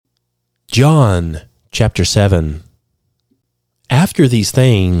John chapter 7. After these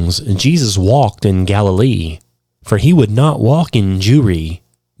things, Jesus walked in Galilee, for he would not walk in Jewry,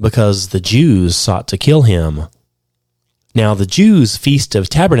 because the Jews sought to kill him. Now the Jews' feast of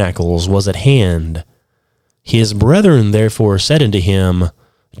tabernacles was at hand. His brethren therefore said unto him,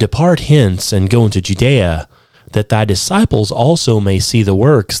 Depart hence, and go into Judea, that thy disciples also may see the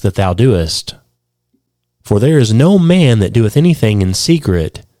works that thou doest. For there is no man that doeth anything in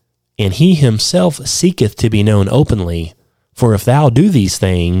secret, and he himself seeketh to be known openly. For if thou do these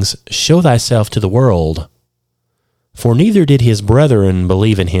things, show thyself to the world. For neither did his brethren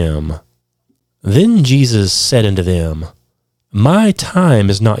believe in him. Then Jesus said unto them, My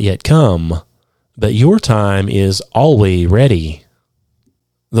time is not yet come, but your time is always ready.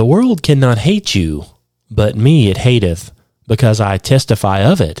 The world cannot hate you, but me it hateth, because I testify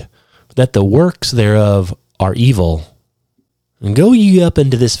of it, that the works thereof are evil. Go ye up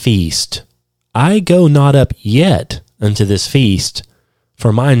unto this feast. I go not up yet unto this feast,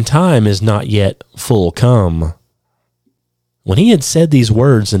 for mine time is not yet full come. When he had said these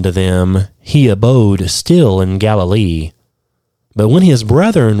words unto them, he abode still in Galilee. But when his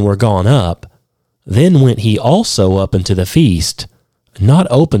brethren were gone up, then went he also up unto the feast, not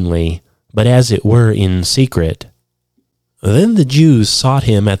openly, but as it were in secret. Then the Jews sought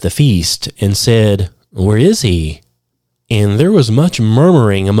him at the feast, and said, Where is he? And there was much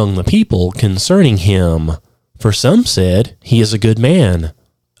murmuring among the people concerning him. For some said, He is a good man.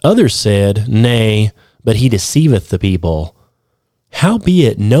 Others said, Nay, but he deceiveth the people.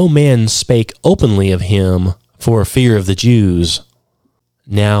 Howbeit no man spake openly of him for fear of the Jews.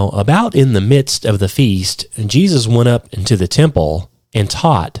 Now about in the midst of the feast, Jesus went up into the temple, and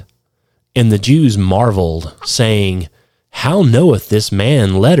taught. And the Jews marveled, saying, How knoweth this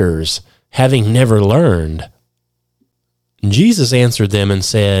man letters, having never learned? Jesus answered them and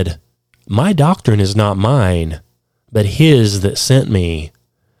said, My doctrine is not mine, but his that sent me.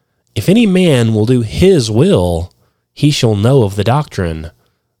 If any man will do his will, he shall know of the doctrine,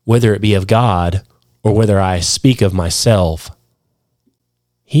 whether it be of God, or whether I speak of myself.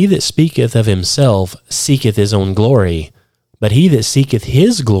 He that speaketh of himself seeketh his own glory, but he that seeketh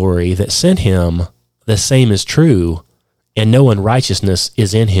his glory that sent him, the same is true, and no unrighteousness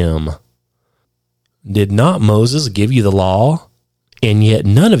is in him. Did not Moses give you the law? And yet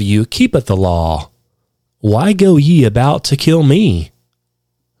none of you keepeth the law. Why go ye about to kill me?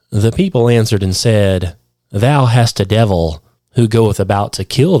 The people answered and said, Thou hast a devil, who goeth about to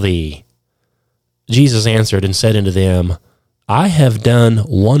kill thee. Jesus answered and said unto them, I have done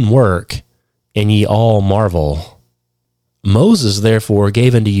one work, and ye all marvel. Moses therefore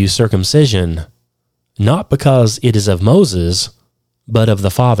gave unto you circumcision, not because it is of Moses, but of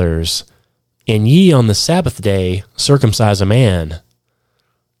the fathers. And ye on the Sabbath day circumcise a man.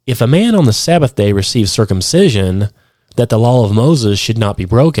 If a man on the Sabbath day receives circumcision, that the law of Moses should not be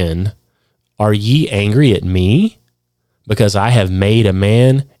broken, are ye angry at me, because I have made a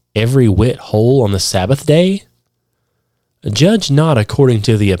man every whit whole on the Sabbath day? Judge not according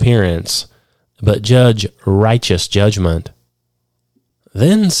to the appearance, but judge righteous judgment.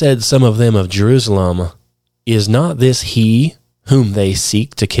 Then said some of them of Jerusalem, Is not this he whom they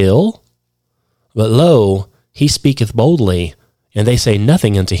seek to kill? But lo, he speaketh boldly, and they say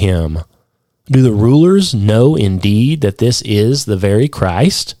nothing unto him. Do the rulers know indeed that this is the very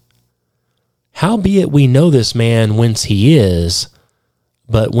Christ? Howbeit we know this man whence he is,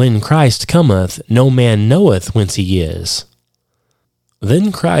 but when Christ cometh, no man knoweth whence he is.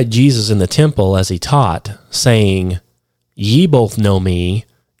 Then cried Jesus in the temple as he taught, saying, Ye both know me,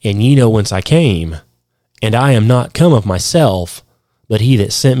 and ye know whence I came. And I am not come of myself, but he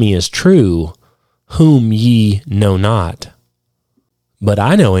that sent me is true, whom ye know not. But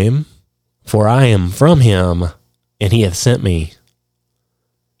I know him, for I am from him, and he hath sent me.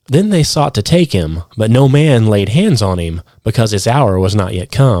 Then they sought to take him, but no man laid hands on him, because his hour was not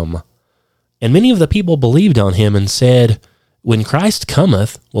yet come. And many of the people believed on him, and said, When Christ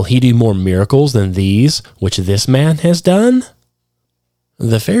cometh, will he do more miracles than these which this man has done?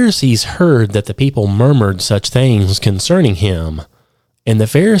 The Pharisees heard that the people murmured such things concerning him, and the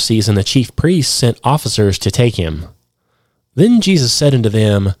Pharisees and the chief priests sent officers to take him. Then Jesus said unto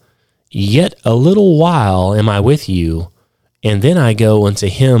them, Yet a little while am I with you, and then I go unto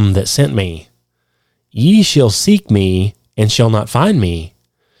him that sent me. Ye shall seek me, and shall not find me,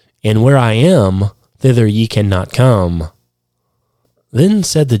 and where I am, thither ye cannot come. Then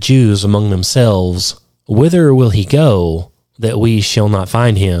said the Jews among themselves, Whither will he go, that we shall not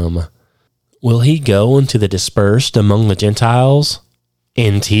find him? Will he go into the dispersed among the Gentiles,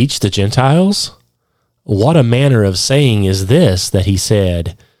 and teach the Gentiles? What a manner of saying is this that he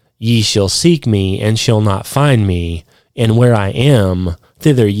said, Ye shall seek me, and shall not find me, and where I am,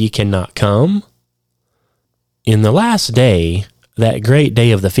 thither ye cannot come? In the last day, that great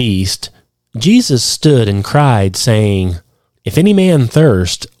day of the feast, Jesus stood and cried, saying, If any man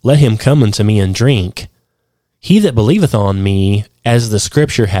thirst, let him come unto me and drink. He that believeth on me, as the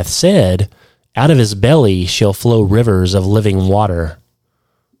Scripture hath said, out of his belly shall flow rivers of living water.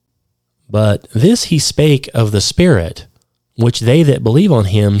 But this he spake of the Spirit, which they that believe on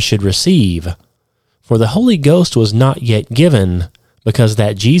him should receive. For the Holy Ghost was not yet given, because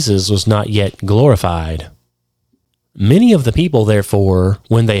that Jesus was not yet glorified. Many of the people, therefore,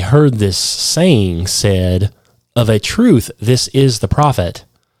 when they heard this saying, said, Of a truth this is the prophet.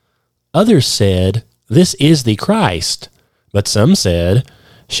 Others said, This is the Christ. But some said,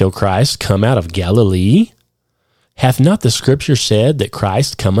 Shall Christ come out of Galilee? Hath not the Scripture said that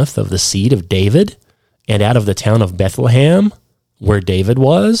Christ cometh of the seed of David, and out of the town of Bethlehem, where David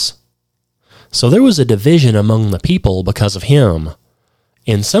was? So there was a division among the people because of him,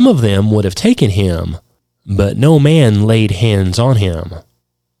 and some of them would have taken him, but no man laid hands on him.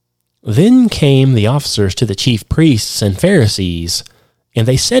 Then came the officers to the chief priests and Pharisees, and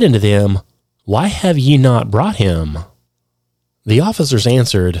they said unto them, Why have ye not brought him? The officers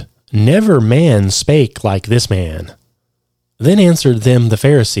answered, Never man spake like this man. Then answered them the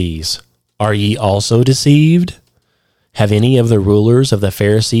Pharisees, Are ye also deceived? Have any of the rulers of the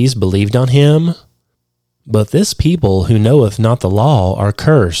Pharisees believed on him? But this people who knoweth not the law are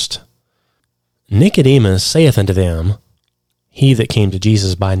cursed. Nicodemus saith unto them, he that came to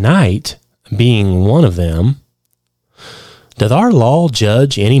Jesus by night, being one of them, Doth our law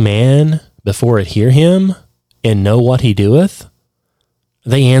judge any man before it hear him, and know what he doeth?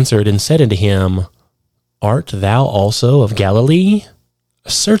 They answered and said unto him, Art thou also of Galilee?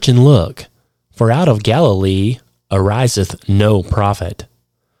 Search and look, for out of Galilee ariseth no prophet.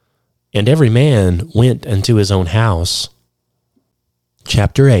 And every man went unto his own house.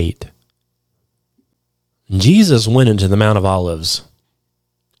 Chapter 8. Jesus went into the Mount of Olives.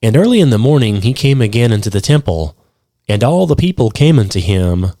 And early in the morning he came again into the temple, and all the people came unto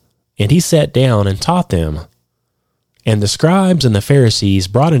him, and he sat down and taught them. And the scribes and the Pharisees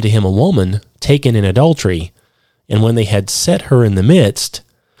brought unto him a woman taken in adultery, and when they had set her in the midst,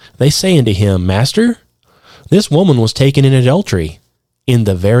 they say unto him, Master, this woman was taken in adultery, in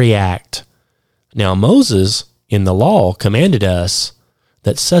the very act. Now Moses in the law commanded us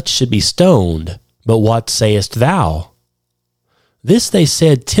that such should be stoned, but what sayest thou? This they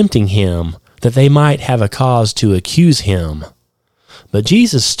said, tempting him, that they might have a cause to accuse him. But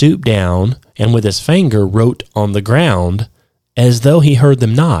Jesus stooped down, and with his finger wrote on the ground, as though he heard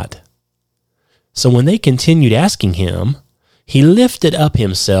them not. So when they continued asking him, he lifted up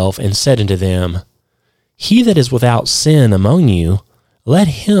himself and said unto them, He that is without sin among you, let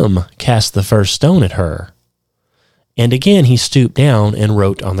him cast the first stone at her. And again he stooped down and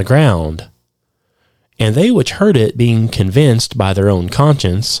wrote on the ground. And they which heard it, being convinced by their own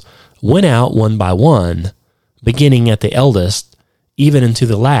conscience, went out one by one, beginning at the eldest, even unto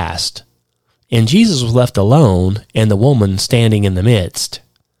the last. And Jesus was left alone, and the woman standing in the midst.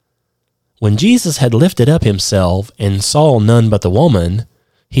 When Jesus had lifted up himself, and saw none but the woman,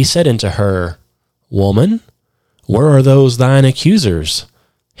 he said unto her, Woman, where are those thine accusers?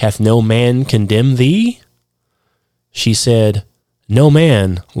 Hath no man condemned thee? She said, No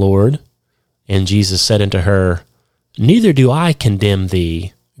man, Lord. And Jesus said unto her, Neither do I condemn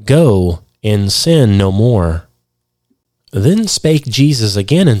thee. Go, and sin no more. Then spake Jesus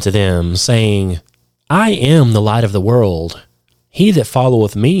again unto them, saying, I am the light of the world. He that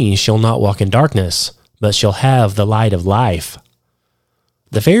followeth me shall not walk in darkness, but shall have the light of life.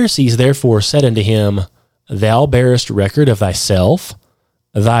 The Pharisees therefore said unto him, Thou bearest record of thyself?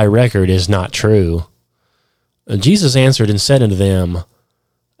 Thy record is not true. Jesus answered and said unto them,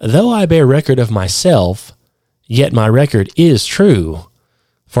 Though I bear record of myself, yet my record is true.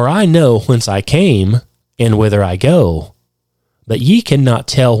 For I know whence I came, and whither I go. But ye cannot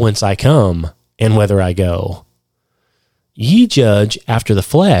tell whence I come, and whither I go. Ye judge after the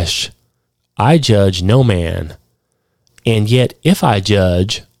flesh. I judge no man. And yet if I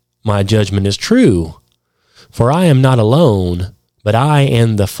judge, my judgment is true. For I am not alone, but I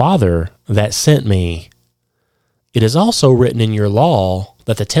and the Father that sent me. It is also written in your law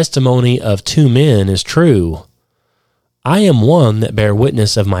that the testimony of two men is true. I am one that bear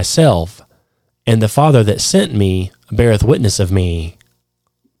witness of myself, and the Father that sent me beareth witness of me.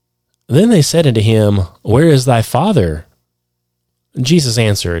 Then they said unto him, Where is thy Father? Jesus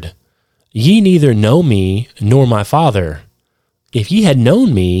answered, Ye neither know me nor my Father. If ye had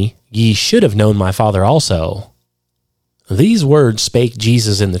known me, ye should have known my Father also. These words spake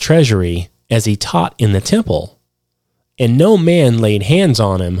Jesus in the treasury, as he taught in the temple. And no man laid hands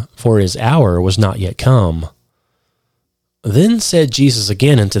on him, for his hour was not yet come. Then said Jesus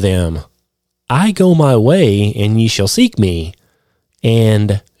again unto them, I go my way, and ye shall seek me,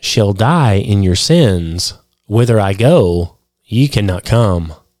 and shall die in your sins. Whither I go, ye cannot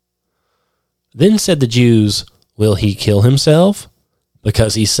come. Then said the Jews, Will he kill himself?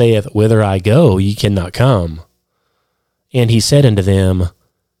 Because he saith, Whither I go, ye cannot come. And he said unto them,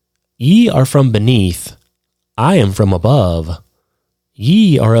 Ye are from beneath, I am from above.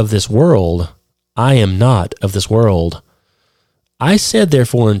 Ye are of this world, I am not of this world. I said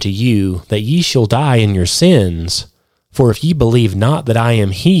therefore unto you, that ye shall die in your sins. For if ye believe not that I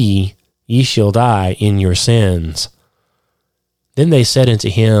am he, ye shall die in your sins. Then they said unto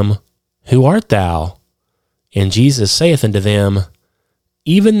him, Who art thou? And Jesus saith unto them,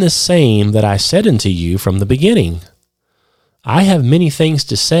 Even the same that I said unto you from the beginning. I have many things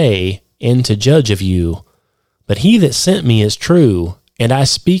to say, and to judge of you. But he that sent me is true, and I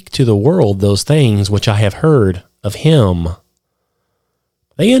speak to the world those things which I have heard of him.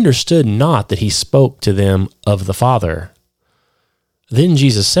 They understood not that he spoke to them of the Father. Then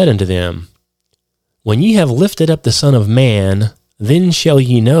Jesus said unto them, When ye have lifted up the Son of Man, then shall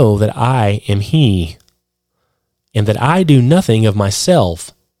ye know that I am he, and that I do nothing of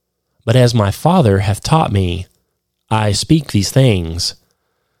myself, but as my Father hath taught me, I speak these things.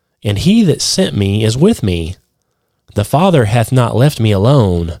 And he that sent me is with me. The Father hath not left me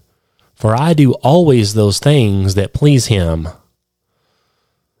alone, for I do always those things that please him.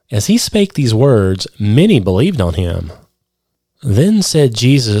 As he spake these words, many believed on him. Then said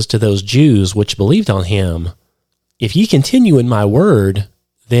Jesus to those Jews which believed on him, If ye continue in my word,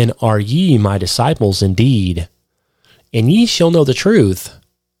 then are ye my disciples indeed. And ye shall know the truth,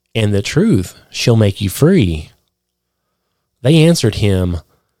 and the truth shall make you free. They answered him,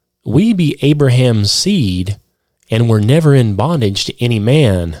 We be Abraham's seed, and were never in bondage to any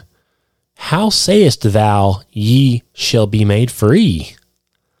man. How sayest thou, Ye shall be made free?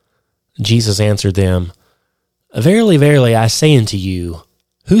 Jesus answered them, Verily, verily, I say unto you,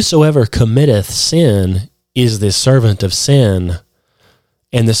 whosoever committeth sin is the servant of sin.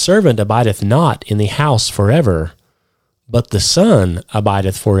 And the servant abideth not in the house forever, but the Son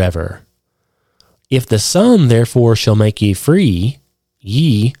abideth forever. If the Son therefore shall make ye free,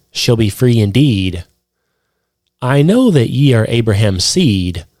 ye shall be free indeed. I know that ye are Abraham's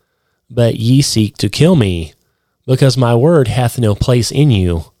seed, but ye seek to kill me, because my word hath no place in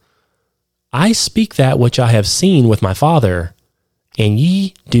you. I speak that which I have seen with my Father, and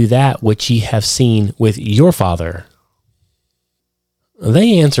ye do that which ye have seen with your father.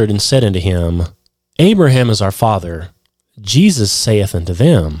 They answered and said unto him, Abraham is our father. Jesus saith unto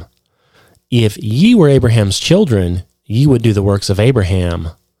them, If ye were Abraham's children, ye would do the works of Abraham.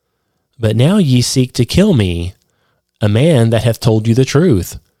 But now ye seek to kill me, a man that hath told you the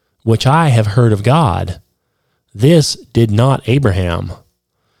truth, which I have heard of God. This did not Abraham.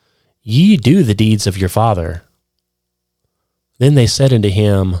 Ye do the deeds of your father. Then they said unto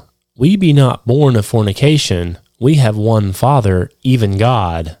him, We be not born of fornication, we have one Father, even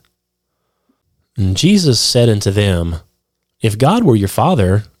God. And Jesus said unto them, If God were your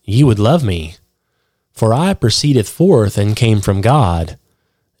Father, ye would love me. For I proceeded forth and came from God.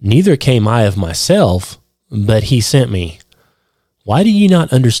 Neither came I of myself, but he sent me. Why do ye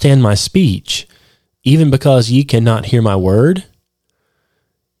not understand my speech, even because ye cannot hear my word?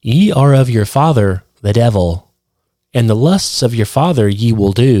 Ye are of your father, the devil, and the lusts of your father ye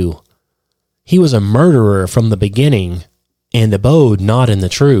will do. He was a murderer from the beginning, and abode not in the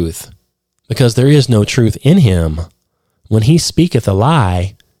truth, because there is no truth in him. When he speaketh a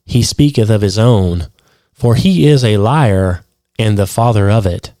lie, he speaketh of his own, for he is a liar, and the father of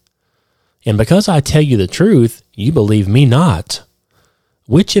it. And because I tell you the truth, you believe me not.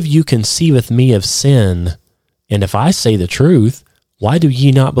 Which of you conceiveth me of sin? And if I say the truth, why do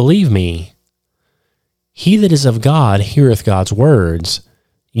ye not believe me? He that is of God heareth God's words.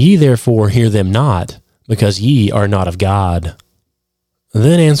 Ye therefore hear them not, because ye are not of God.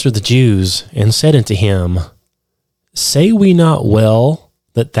 Then answered the Jews, and said unto him, Say we not well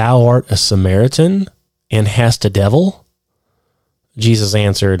that thou art a Samaritan, and hast a devil? Jesus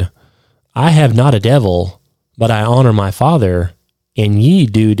answered, I have not a devil, but I honor my Father, and ye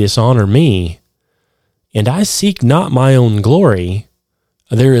do dishonor me. And I seek not my own glory.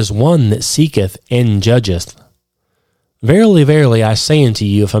 There is one that seeketh and judgeth. Verily, verily, I say unto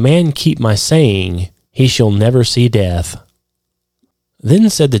you, if a man keep my saying, he shall never see death. Then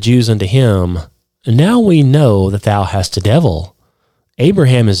said the Jews unto him, Now we know that thou hast a devil.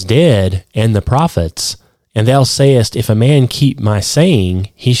 Abraham is dead, and the prophets, And thou sayest, If a man keep my saying,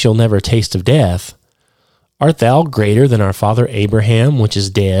 he shall never taste of death. Art thou greater than our father Abraham, which is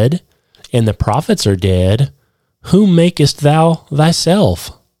dead, and the prophets are dead? Whom makest thou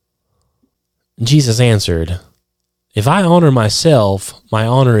thyself? Jesus answered, If I honor myself, my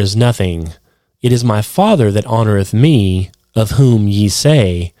honor is nothing. It is my Father that honoreth me, of whom ye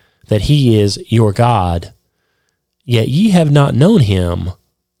say that he is your God. Yet ye have not known him,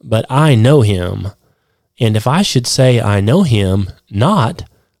 but I know him. And if I should say I know him not,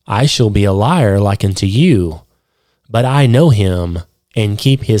 I shall be a liar like unto you. But I know him, and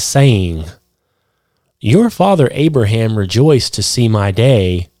keep his saying. Your father Abraham rejoiced to see my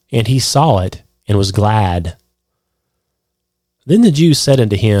day, and he saw it, and was glad. Then the Jews said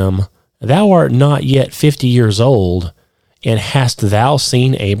unto him, Thou art not yet 50 years old, and hast thou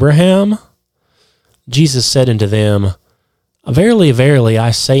seen Abraham? Jesus said unto them, Verily, verily,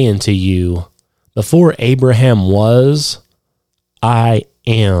 I say unto you, before Abraham was, I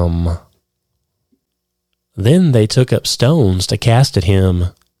am. Then they took up stones to cast at him.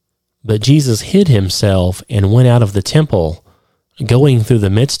 But Jesus hid himself and went out of the temple, going through the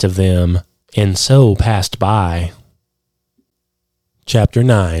midst of them, and so passed by. Chapter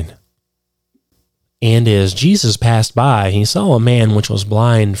 9. And as Jesus passed by, he saw a man which was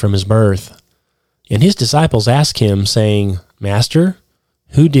blind from his birth. And his disciples asked him, saying, Master,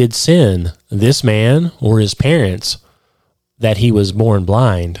 who did sin, this man or his parents, that he was born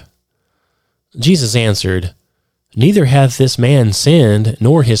blind? Jesus answered, Neither hath this man sinned,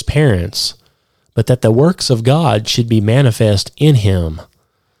 nor his parents, but that the works of God should be manifest in him.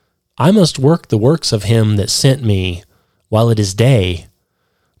 I must work the works of him that sent me, while it is day.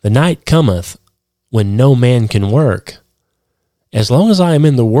 The night cometh, when no man can work. As long as I am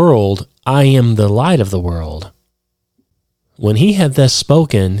in the world, I am the light of the world. When he had thus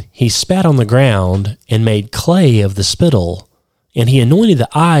spoken, he spat on the ground, and made clay of the spittle, and he anointed the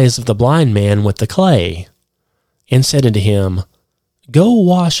eyes of the blind man with the clay, and said unto him, Go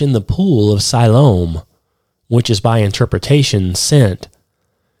wash in the pool of Siloam, which is by interpretation sent.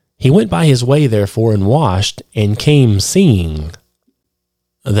 He went by his way therefore, and washed, and came seeing.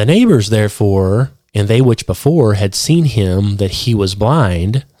 The neighbors therefore, and they which before had seen him that he was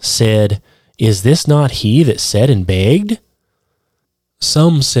blind, said, Is this not he that said and begged?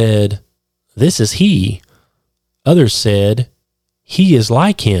 Some said, This is he. Others said, He is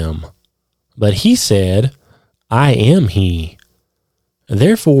like him. But he said, I am he.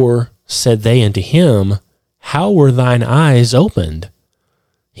 Therefore said they unto him, How were thine eyes opened?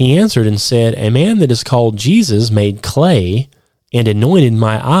 He answered and said, A man that is called Jesus made clay, and anointed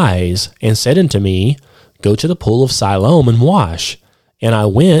my eyes, and said unto me, Go to the pool of Siloam and wash. And I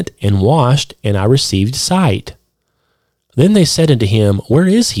went and washed, and I received sight. Then they said unto him, Where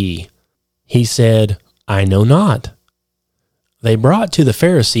is he? He said, I know not. They brought to the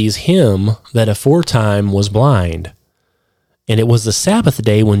Pharisees him that aforetime was blind. And it was the Sabbath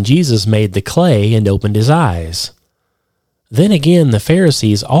day when Jesus made the clay and opened his eyes. Then again the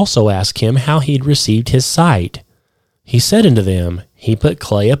Pharisees also asked him how he had received his sight. He said unto them, He put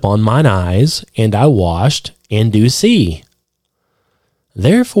clay upon mine eyes, and I washed, and do see.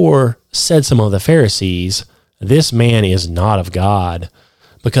 Therefore said some of the Pharisees, This man is not of God,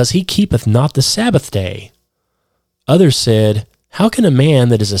 because he keepeth not the Sabbath day. Others said, How can a man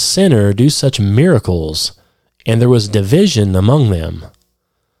that is a sinner do such miracles? And there was division among them.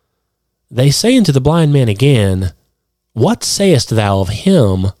 They say unto the blind man again, What sayest thou of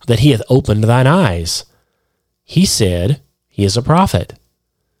him that he hath opened thine eyes? He said, He is a prophet.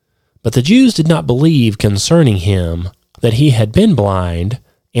 But the Jews did not believe concerning him that he had been blind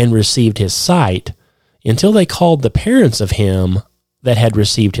and received his sight, until they called the parents of him that had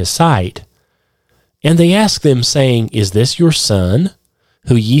received his sight. And they asked them, saying, Is this your son,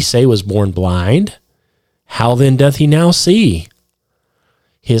 who ye say was born blind? How then doth he now see?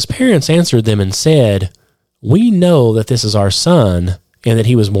 His parents answered them and said, We know that this is our son, and that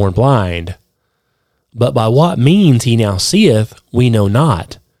he was born blind. But by what means he now seeth, we know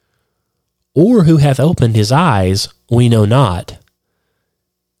not. Or who hath opened his eyes, we know not.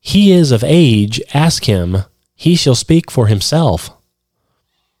 He is of age, ask him, he shall speak for himself.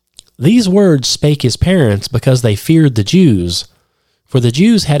 These words spake his parents because they feared the Jews, for the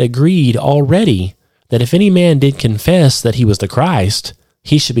Jews had agreed already that if any man did confess that he was the Christ,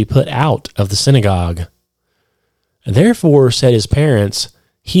 he should be put out of the synagogue. Therefore said his parents,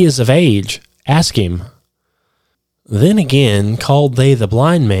 He is of age, ask him. Then again called they the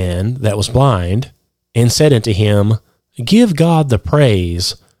blind man that was blind, and said unto him, Give God the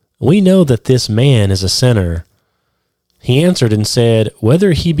praise. We know that this man is a sinner. He answered and said,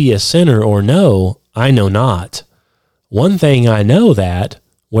 Whether he be a sinner or no, I know not. One thing I know, that,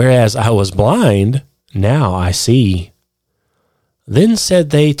 whereas I was blind, now I see. Then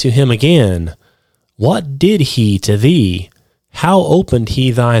said they to him again, What did he to thee? How opened he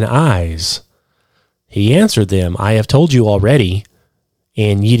thine eyes? He answered them, I have told you already,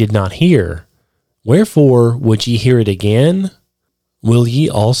 and ye did not hear. Wherefore would ye hear it again? Will ye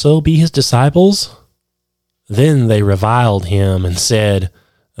also be his disciples? Then they reviled him and said,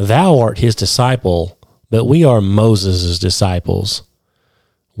 Thou art his disciple, but we are Moses' disciples.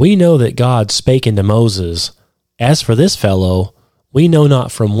 We know that God spake unto Moses. As for this fellow, we know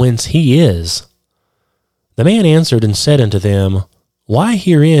not from whence he is. The man answered and said unto them, Why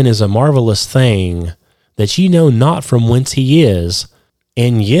herein is a marvelous thing, that ye know not from whence he is,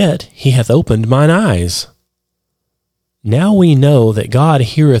 and yet he hath opened mine eyes. Now we know that God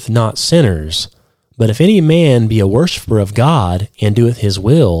heareth not sinners, but if any man be a worshipper of God, and doeth his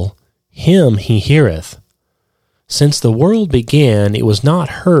will, him he heareth. Since the world began, it was not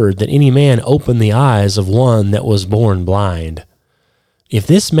heard that any man opened the eyes of one that was born blind. If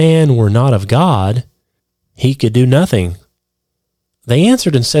this man were not of God, he could do nothing. They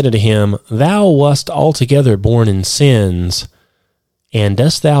answered and said unto him, Thou wast altogether born in sins, and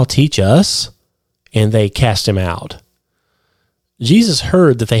dost thou teach us? And they cast him out. Jesus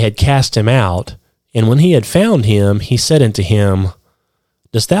heard that they had cast him out, and when he had found him, he said unto him,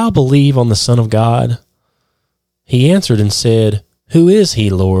 Dost thou believe on the Son of God? He answered and said, Who is he,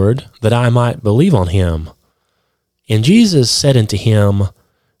 Lord, that I might believe on him? And Jesus said unto him,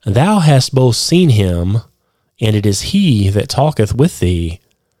 Thou hast both seen him, and it is he that talketh with thee.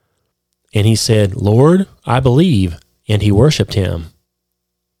 And he said, Lord, I believe, and he worshipped him.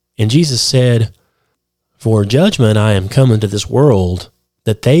 And Jesus said, For judgment I am come into this world,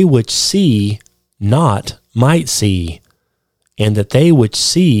 that they which see not might see, and that they which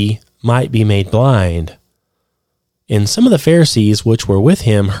see might be made blind. And some of the Pharisees which were with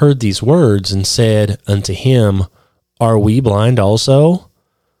him heard these words, and said unto him, Are we blind also?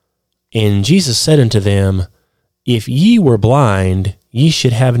 And Jesus said unto them, If ye were blind, ye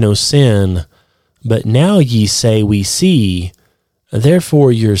should have no sin, but now ye say, We see,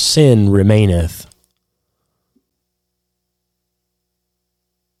 therefore your sin remaineth.